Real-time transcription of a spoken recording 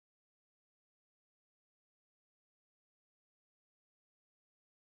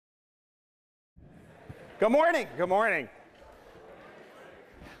Good morning. Good morning.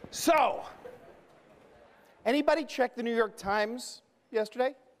 So, anybody check the New York Times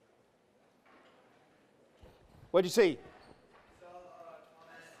yesterday? What'd you see?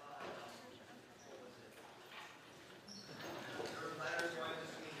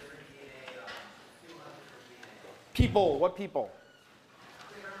 People. What people?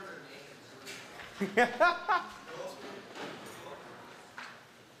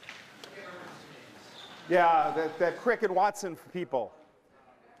 Yeah, that Crick and Watson people.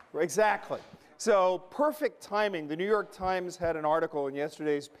 Exactly. So perfect timing. The New York Times had an article in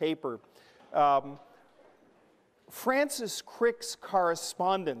yesterday's paper. Francis Crick's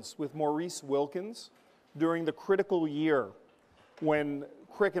correspondence with Maurice Wilkins during the critical year when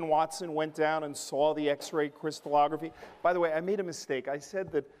Crick and Watson went down and saw the X-ray crystallography. By the way, I made a mistake. I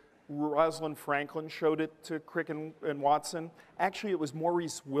said that Rosalind Franklin showed it to Crick and Watson. Actually, it was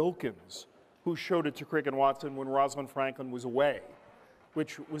Maurice Wilkins who showed it to Crick and Watson when Rosalind Franklin was away,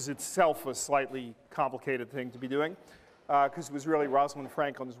 which was itself a slightly complicated thing to be doing, because it was really Rosalind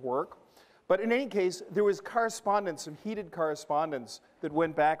Franklin's work. But in any case, there was correspondence, some heated correspondence that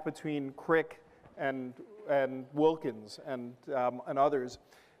went back between Crick and Wilkins and others.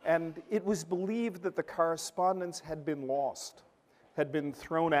 And it was believed that the correspondence had been lost, had been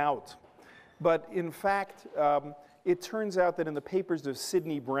thrown out. But in fact, it turns out that in the papers of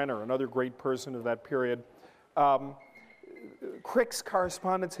Sidney Brenner, another great person of that period, Crick's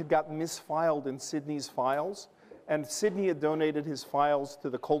correspondence had gotten misfiled in Sidney's files, and Sidney had donated his files to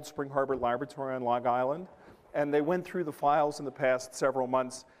the Cold Spring Harbor Laboratory on Long Island, and they went through the files in the past several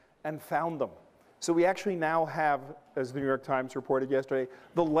months and found them. So we actually now have, as the New York Times reported yesterday,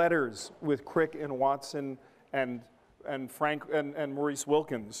 the letters with Crick and Watson and Maurice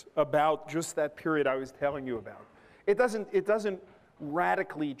Wilkins about just that period I was telling you about. It doesn't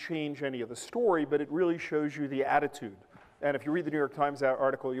radically change any of the story, but it really shows you the attitude. And if you read the New York Times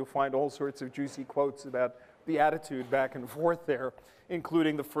article, you'll find all sorts of juicy quotes about the attitude back and forth there,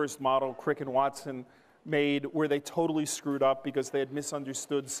 including the first model Crick and Watson made where they totally screwed up because they had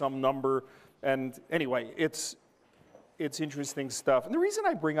misunderstood some number. And anyway, it's interesting stuff. And the reason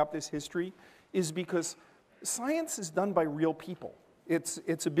I bring up this history is because science is done by real people.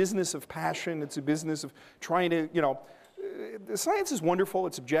 It's a business of passion. It's a business of trying to, science is wonderful.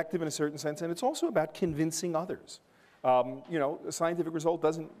 It's objective in a certain sense, and it's also about convincing others. A scientific result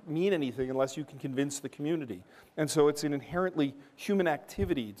doesn't mean anything unless you can convince the community. And so it's an inherently human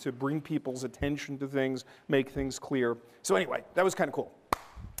activity to bring people's attention to things, make things clear. So anyway, that was kind of cool.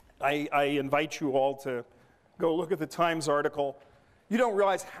 I invite you all to go look at the Times article. You don't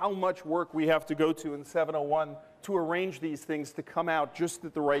realize how much work we have to go to in 701 to arrange these things to come out just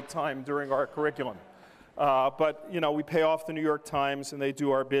at the right time during our curriculum. But we pay off the New York Times and they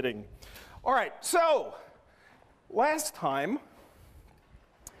do our bidding. All right, so last time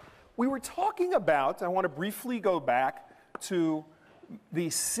we were talking about, I want to briefly go back to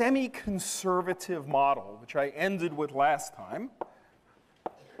the semi-conservative model, which I ended with last time,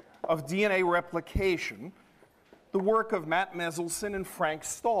 of DNA replication, the work of Matt Meselson and Frank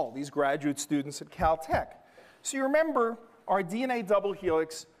Stahl, these graduate students at Caltech. So you remember, our DNA double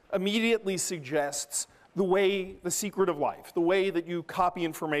helix immediately suggests the secret of life, the way that you copy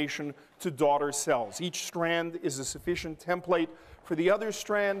information to daughter cells. Each strand is a sufficient template for the other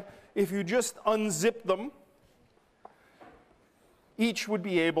strand. If you just unzip them, each would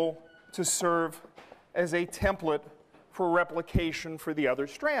be able to serve as a template for replication for the other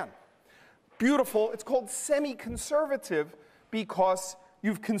strand. Beautiful. It's called semi-conservative because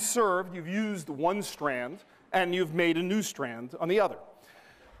you've used one strand, and you've made a new strand on the other.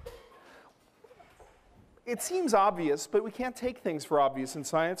 It seems obvious, but we can't take things for obvious in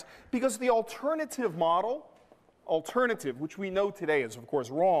science because the alternative model, which we know today is of course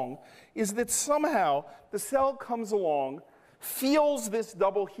wrong, is that somehow the cell comes along, feels this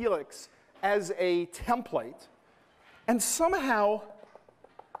double helix as a template, and somehow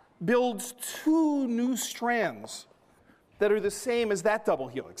builds two new strands that are the same as that double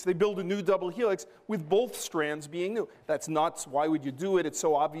helix. They build a new double helix with both strands being new. That's nuts. Why would you do it? It's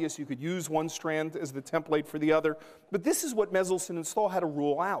so obvious you could use one strand as the template for the other. But this is what Meselson and Stahl had to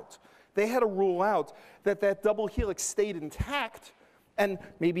rule out. They had to rule out that that double helix stayed intact, and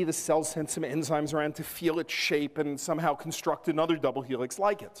maybe the cell sent some enzymes around to feel its shape and somehow construct another double helix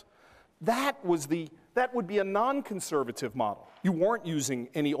like it. That would be a non-conservative model. You weren't using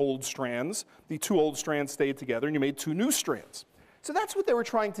any old strands. The two old strands stayed together, and you made two new strands. So that's what they were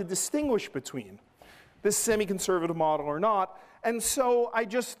trying to distinguish between this semi-conservative model or not. And so I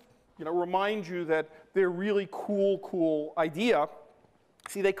just remind you that their really cool idea,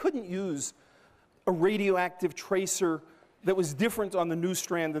 see, they couldn't use a radioactive tracer that was different on the new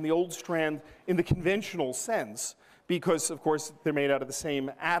strand than the old strand in the conventional sense, because, of course, they're made out of the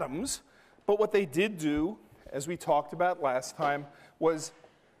same atoms. But what they did do, as we talked about last time, was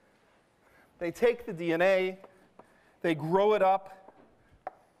they take the DNA, they grow it up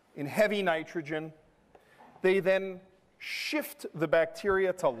in heavy nitrogen, they then shift the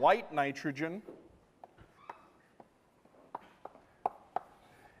bacteria to light nitrogen,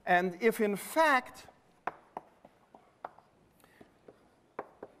 and if in fact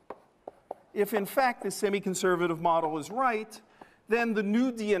the semi-conservative model is right, then the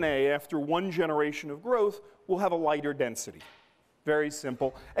new DNA after one generation of growth will have a lighter density. Very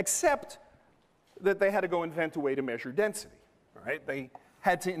simple, except that they had to go invent a way to measure density. Right? They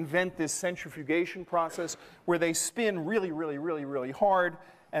had to invent this centrifugation process where they spin really, really, really, really hard,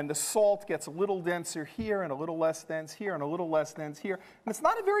 and the salt gets a little denser here and a little less dense here and a little less dense here. And it's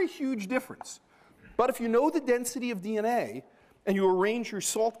not a very huge difference. But if you know the density of DNA and you arrange your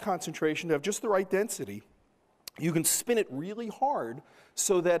salt concentration to have just the right density, you can spin it really hard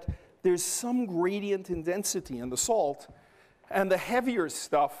so that there's some gradient in density in the salt, and the heavier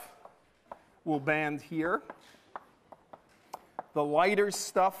stuff will band here. The lighter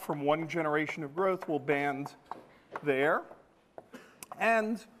stuff from one generation of growth will band there.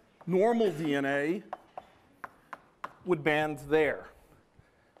 And normal DNA would band there.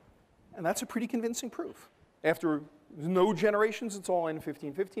 And that's a pretty convincing proof. After no generations, it's all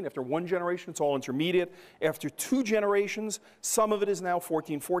N1515. After one generation, it's all intermediate. After two generations, some of it is now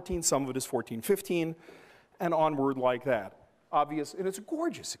 1414, some of it is 1415, and onward like that. Obvious, and it's a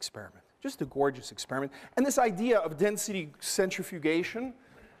gorgeous experiment. Just a gorgeous experiment. And this idea of density centrifugation,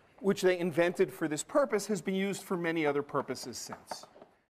 which they invented for this purpose, has been used for many other purposes since.